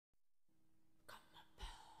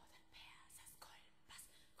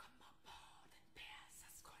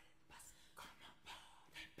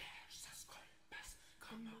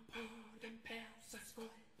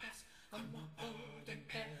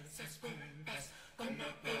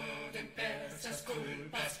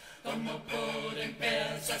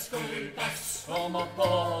culpas, como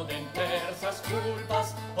poden persas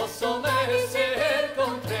culpas, os homes ser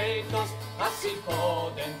contreitos, así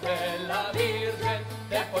poden pela Virgen,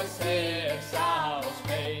 depois ser aos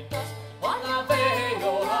peitos, o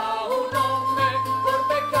anaveiro a un home, por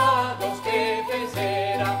pecados que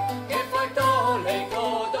fizera, que foi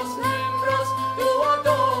toleico dos membros, do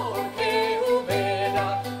dor que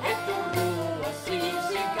hubera, e tu ruas e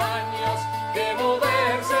cigaños, que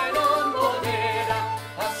moverse non podera,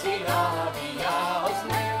 así había os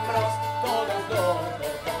membros, todos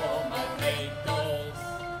gordos como malfeitos.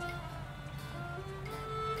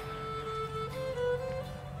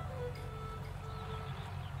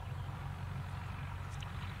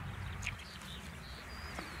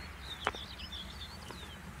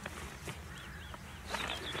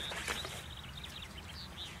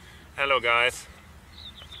 Hello guys,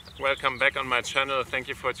 welcome back on my channel, thank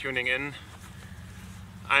you for tuning in.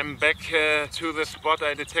 I'm back to the spot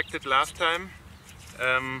I detected last time.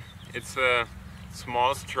 It's a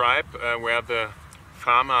small stripe where the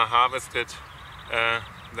farmer harvested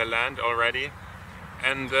the land already,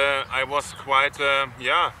 and I was quite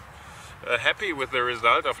happy with the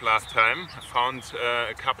result of last time. I found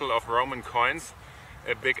a couple of Roman coins,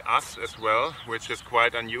 a big ass as well, which is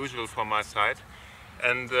quite unusual for my side.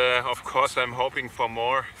 And of course I'm hoping for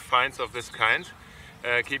more finds of this kind.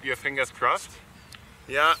 Keep your fingers crossed.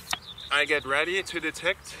 Yeah, I get ready to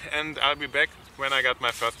detect and I'll be back when I got my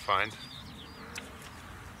first find.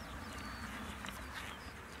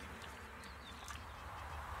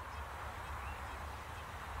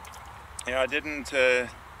 Yeah, I didn't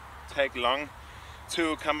take long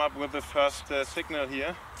to come up with the first signal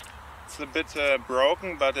here. It's a bit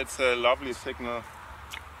broken, but it's a lovely signal.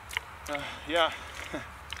 Yeah.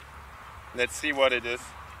 Let's see what it is.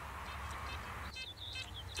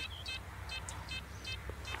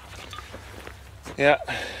 Yeah,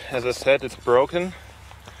 as I said, it's broken,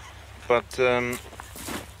 but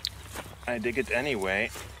I dig it anyway.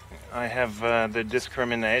 I have the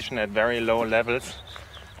discrimination at very low levels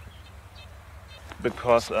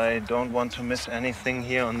because I don't want to miss anything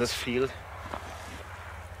here on this field.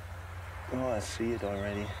 Oh, I see it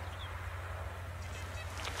already.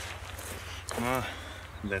 Oh,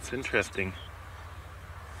 that's interesting.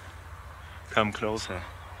 Come closer.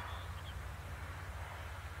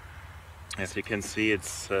 As you can see,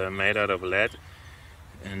 it's made out of lead,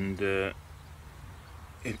 and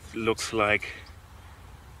it looks like,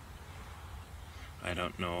 I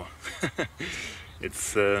don't know,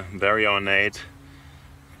 it's very ornate,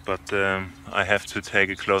 but I have to take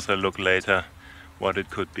a closer look later what it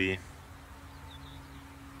could be.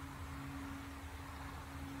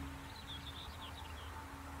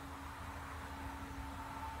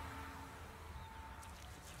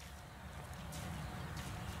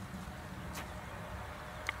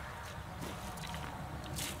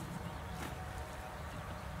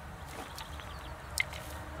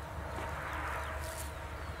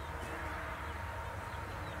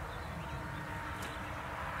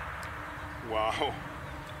 Wow,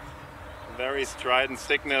 very strident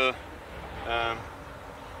signal.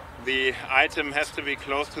 The item has to be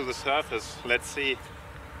close to the surface. Let's see.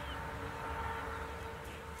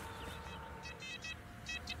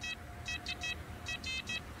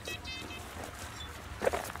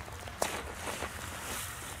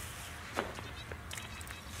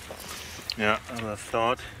 Yeah, as I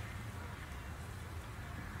thought.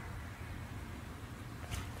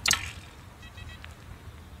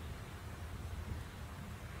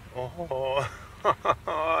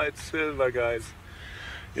 Oh, it's silver, guys.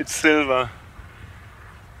 It's silver.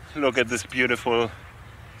 Look at this beautiful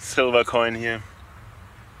silver coin here.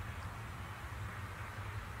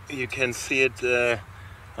 You can see it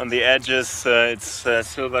on the edges. It's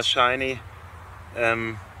silver shiny.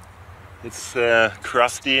 It's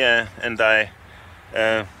crusty and I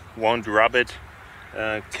won't rub it.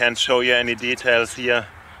 Can't show you any details here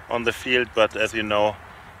on the field, but as you know,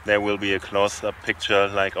 there will be a close-up picture,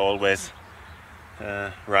 like always,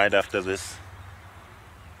 right after this.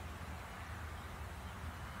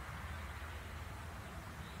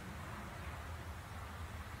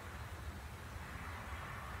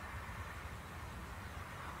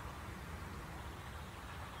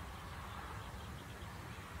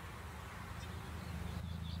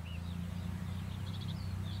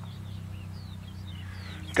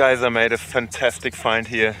 Guys, I made a fantastic find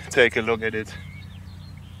here. Take a look at it.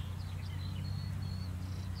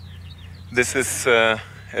 This is a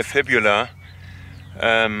fibula.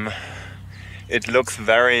 It looks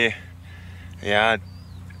very,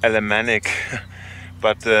 Alemannic,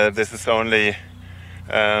 but this is only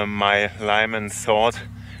my layman's thought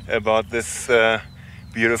about this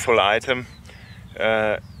beautiful item.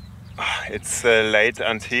 It's late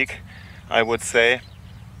antique, I would say.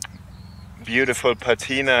 Beautiful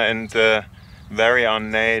patina and very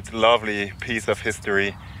ornate, lovely piece of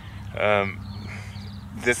history.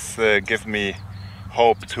 This gives me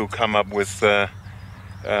hope to come up with,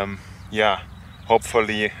 yeah,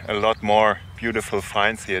 hopefully a lot more beautiful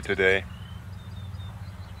finds here today.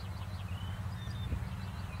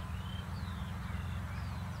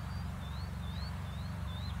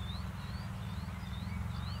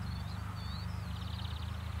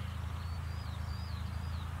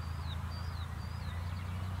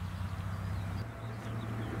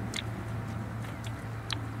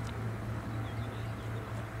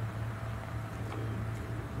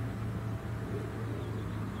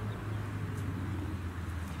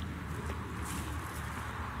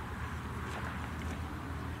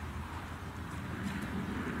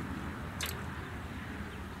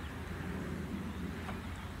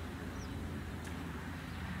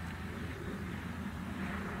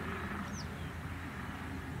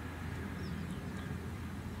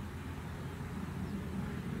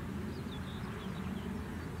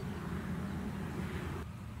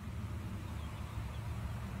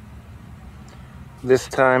 This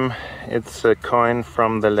time it's a coin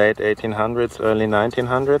from the late 1800s, early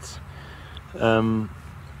 1900s. 10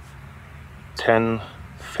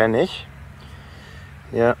 Pfennig.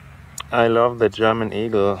 Yeah, I love the German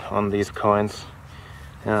eagle on these coins.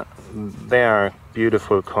 Yeah, they are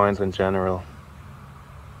beautiful coins in general.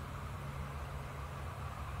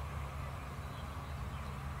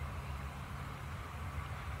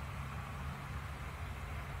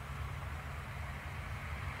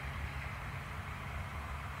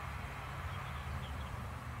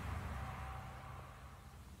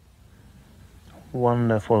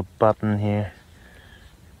 Wonderful button here.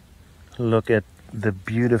 Look at the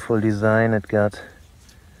beautiful design it got.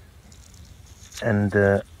 And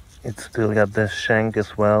it's still got the shank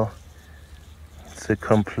as well. It's a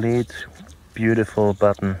complete beautiful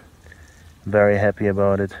button. Very happy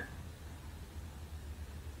about it.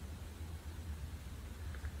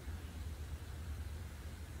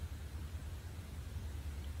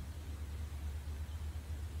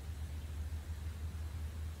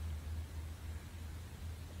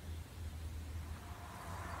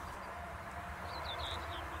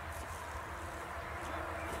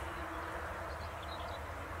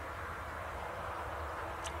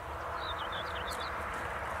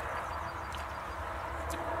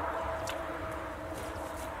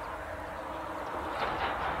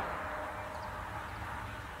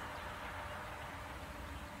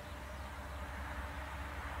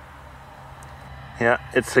 Yeah,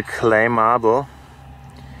 it's a clay marble.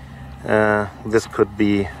 This could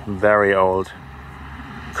be very old.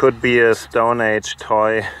 Could be a Stone Age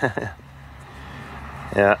toy.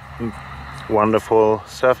 Yeah, wonderful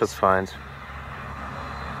surface find.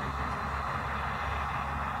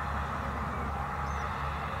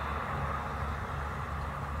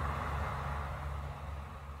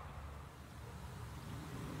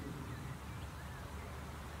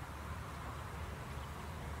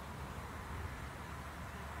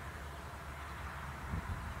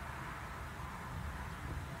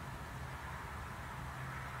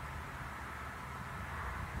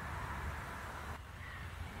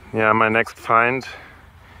 Yeah, my next find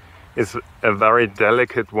is a very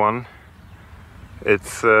delicate one.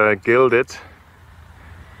 It's gilded.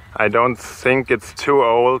 I don't think it's too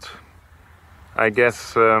old. I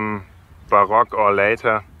guess Baroque or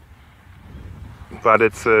later. But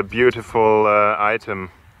it's a beautiful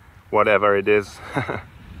item, whatever it is.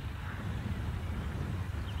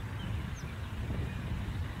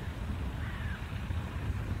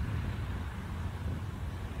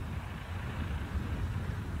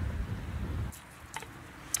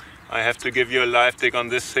 I have to give you a live dig on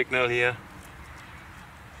this signal here.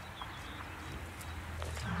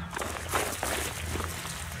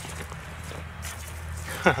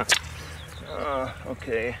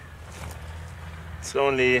 Okay. It's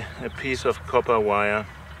only a piece of copper wire.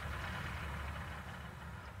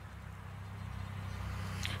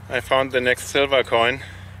 I found the next silver coin.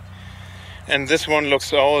 And this one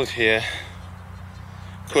looks old here.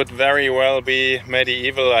 Could very well be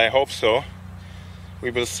medieval, I hope so. We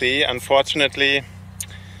will see. Unfortunately,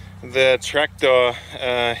 the tractor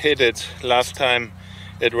hit it last time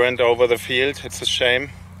it went over the field. It's a shame.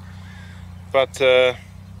 But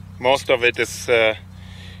most of it is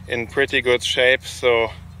in pretty good shape, so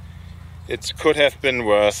it could have been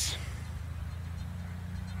worse.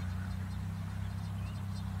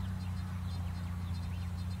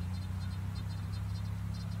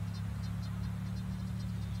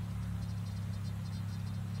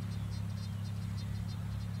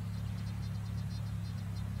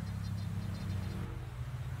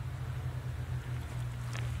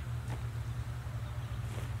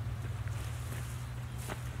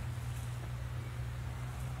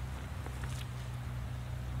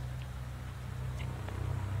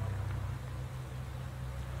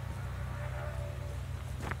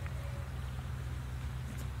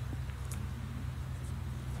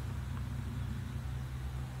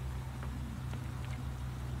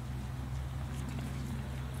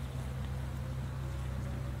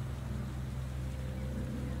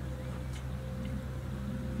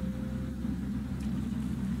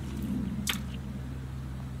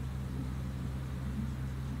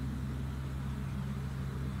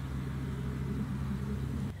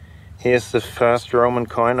 Here's the first Roman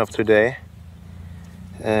coin of today.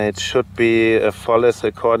 It should be a follis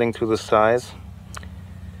according to the size.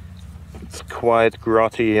 It's quite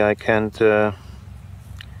grotty, I can't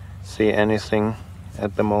see anything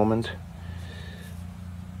at the moment.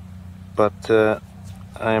 But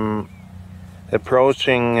I'm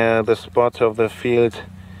approaching the spot of the field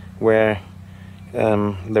where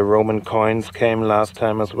the Roman coins came last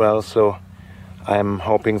time as well, so I'm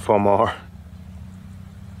hoping for more.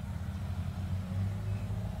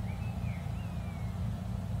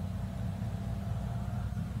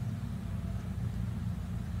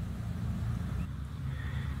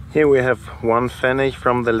 Here we have one pfennig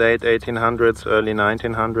from the late 1800s, early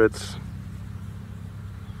 1900s.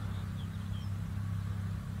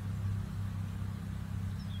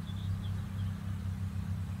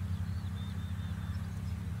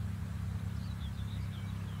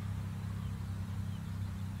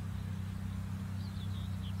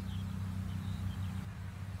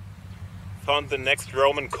 Found the next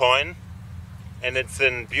Roman coin, and it's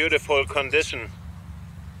in beautiful condition.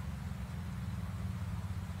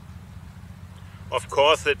 Of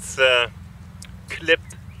course it's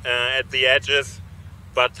clipped at the edges,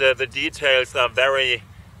 but the details are very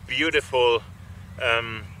beautiful,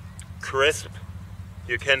 crisp.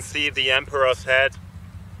 You can see the emperor's head,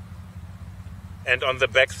 and on the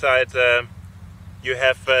back side you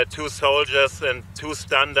have two soldiers and two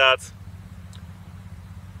standards.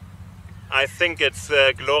 I think it's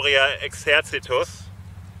Gloria Exercitus,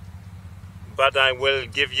 but I will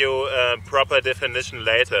give you a proper definition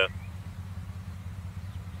later.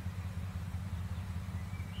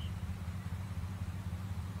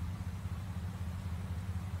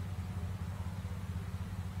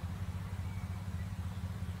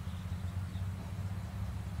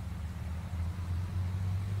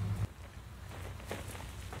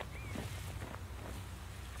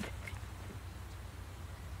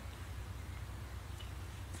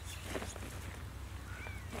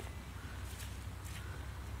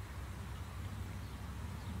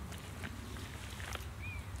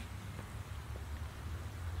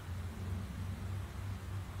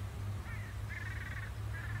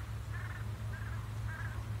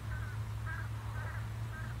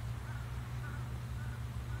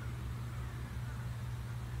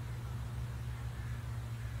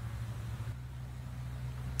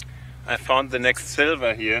 I found the next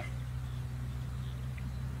silver here,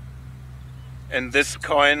 and this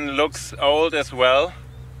coin looks old as well.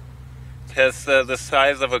 It has the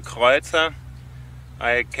size of a kreuzer.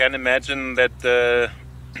 I can imagine that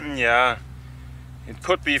yeah, it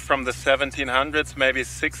could be from the 1700s, maybe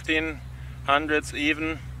 1600s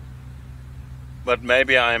even, but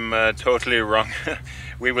maybe I'm totally wrong.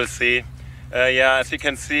 We will see. Yeah, as you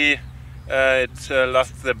can see, it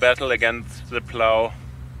lost the battle against the plow.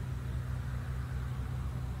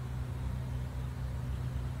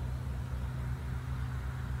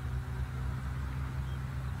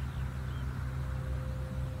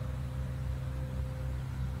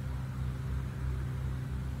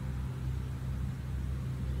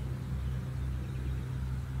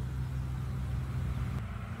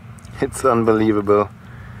 It's unbelievable.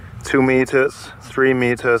 2 meters, 3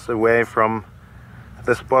 meters away from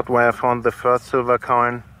the spot where I found the first silver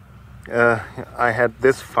coin, I had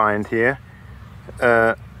this find here.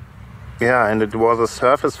 Yeah, and it was a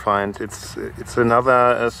surface find. It's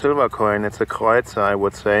another silver coin. It's a kreuzer, I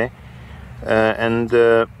would say. And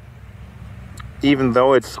even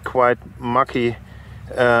though it's quite mucky,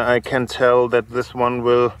 I can tell that this one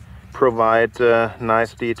will provide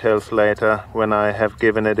nice details later when I have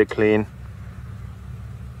given it a clean.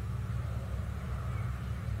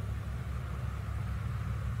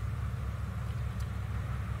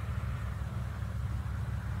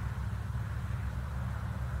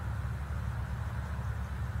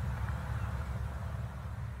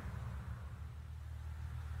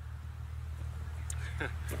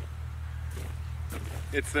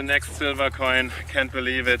 It's the next silver coin, can't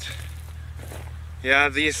believe it. Yeah,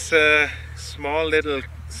 these small little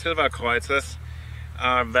silver kreuzers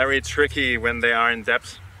are very tricky when they are in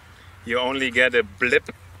depth. You only get a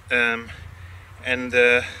blip and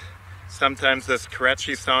sometimes a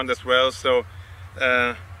scratchy sound as well, so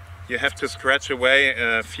you have to scratch away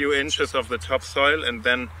a few inches of the topsoil, and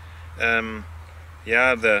then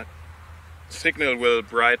yeah, the signal will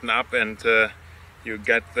brighten up and you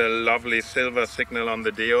get the lovely silver signal on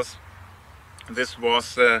the deos. This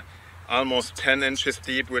was almost 10 inches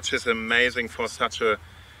deep, which is amazing for such a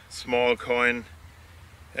small coin.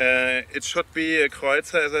 It should be a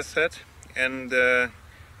kreuzer, as I said, and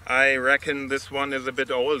I reckon this one is a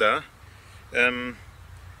bit older.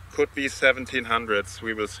 Could be 1700s,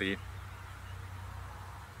 we will see.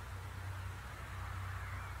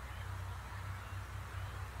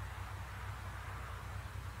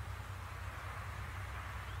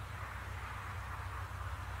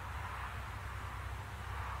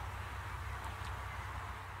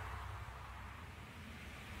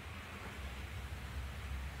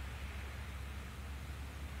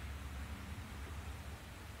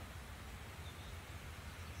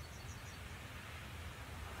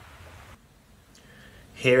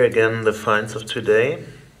 Here again the finds of today,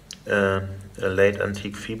 a late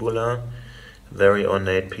antique fibula, very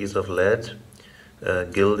ornate piece of lead, a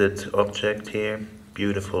gilded object here,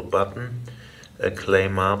 beautiful button, a clay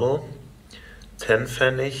marble, 10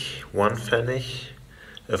 Pfennig, 1 Pfennig,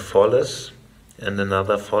 a follis and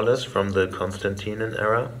another follis from the Constantinian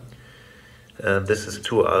era. This is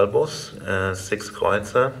 2 albus, 6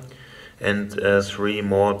 kreuzer and 3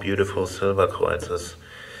 more beautiful silver kreuzers.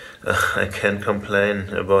 I can't complain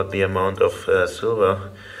about the amount of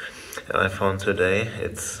silver I found today.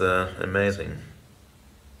 It's amazing.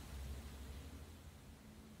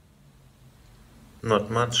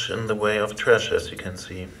 Not much in the way of trash, as you can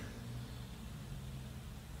see.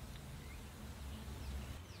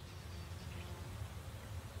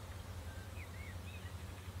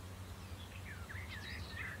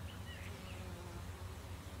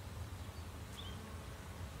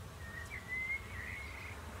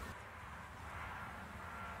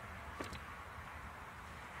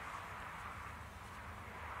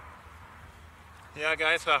 Yeah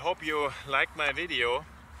guys, I hope you liked my video.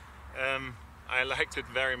 I liked it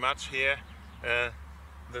very much here.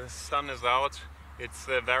 The sun is out, it's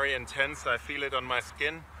very intense, I feel it on my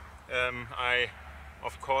skin. I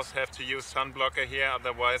of course have to use sunblocker here,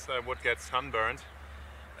 otherwise I would get sunburned.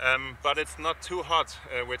 But it's not too hot,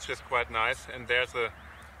 which is quite nice, and there's a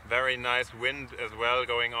very nice wind as well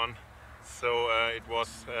going on. So it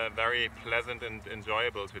was very pleasant and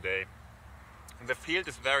enjoyable today. The field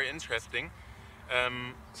is very interesting.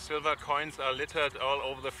 Silver coins are littered all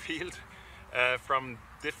over the field from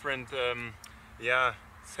different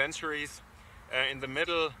centuries. In the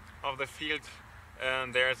middle of the field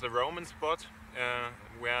there's a Roman spot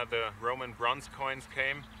where the Roman bronze coins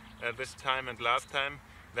came this time and last time.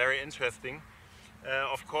 Very interesting.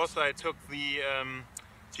 Of course I took the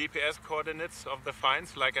GPS coordinates of the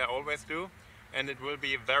finds like I always do, and it will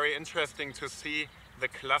be very interesting to see the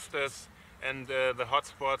clusters and the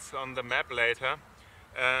hotspots on the map later.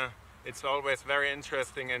 It's always very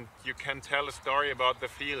interesting, and you can tell a story about the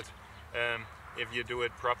field if you do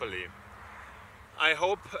it properly. I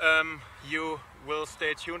hope you will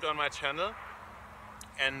stay tuned on my channel,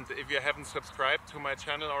 and if you haven't subscribed to my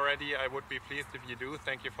channel already, I would be pleased if you do.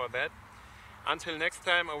 Thank you for that. Until next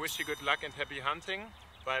time, I wish you good luck and happy hunting.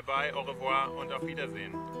 Bye bye, au revoir und auf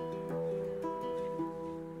Wiedersehen.